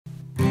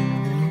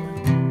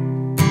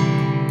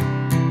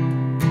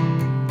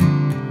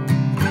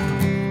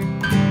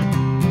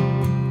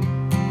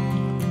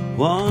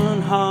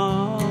one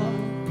heart,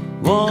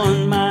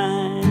 one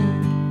mind,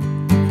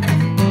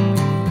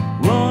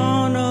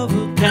 one of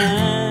a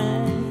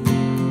kind,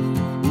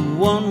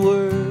 one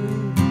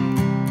word,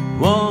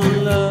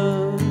 one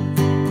love,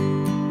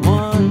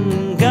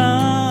 one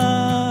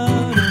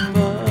God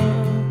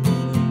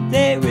above.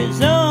 There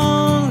is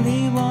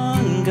only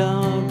one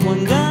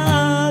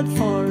God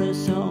for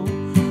us all.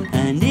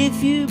 And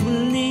if you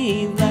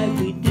believe like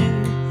we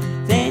do,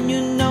 then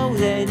you know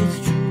that it's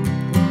true.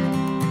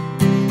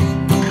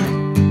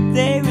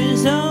 There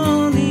is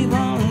only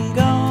one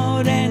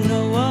God and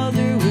no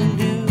other will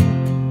do.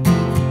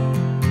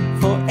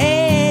 For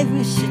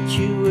every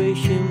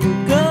situation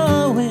we're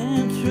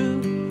going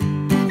through,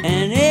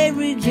 and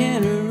every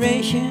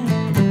generation,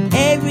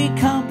 every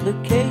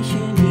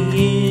complication,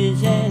 He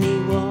is and He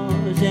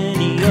was and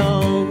He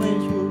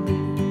always will be.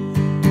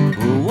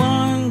 Well,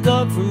 one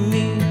God for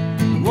me,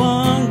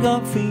 one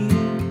God for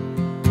you,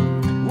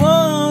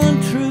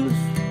 one truth,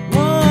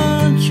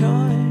 one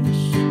choice.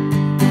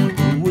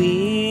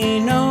 We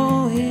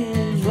know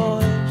His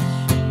voice.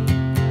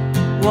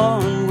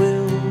 One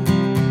will,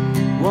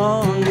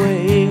 one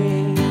way,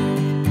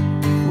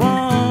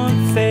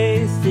 one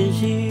faith is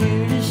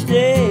here to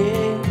stay.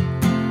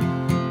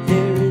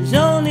 There is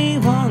only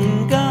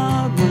one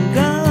God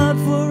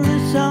for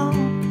us all.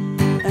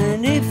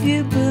 And if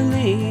you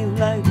believe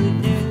like we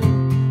do,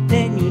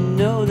 then you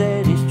know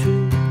that it's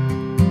true.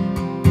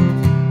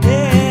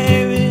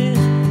 There is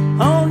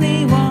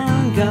only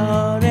one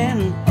God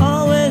and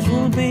always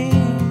will be.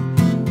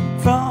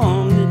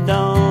 From the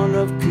dawn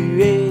of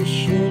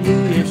creation,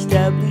 He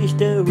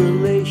established a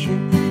relation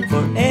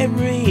for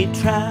every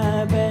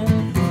tribe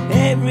and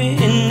every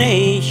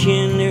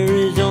nation. There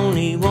is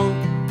only one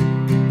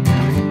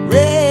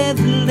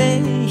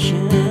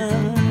revelation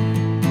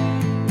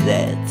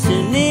that's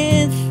an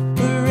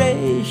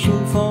inspiration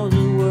for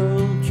the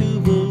world to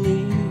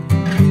believe.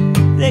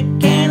 There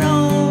can't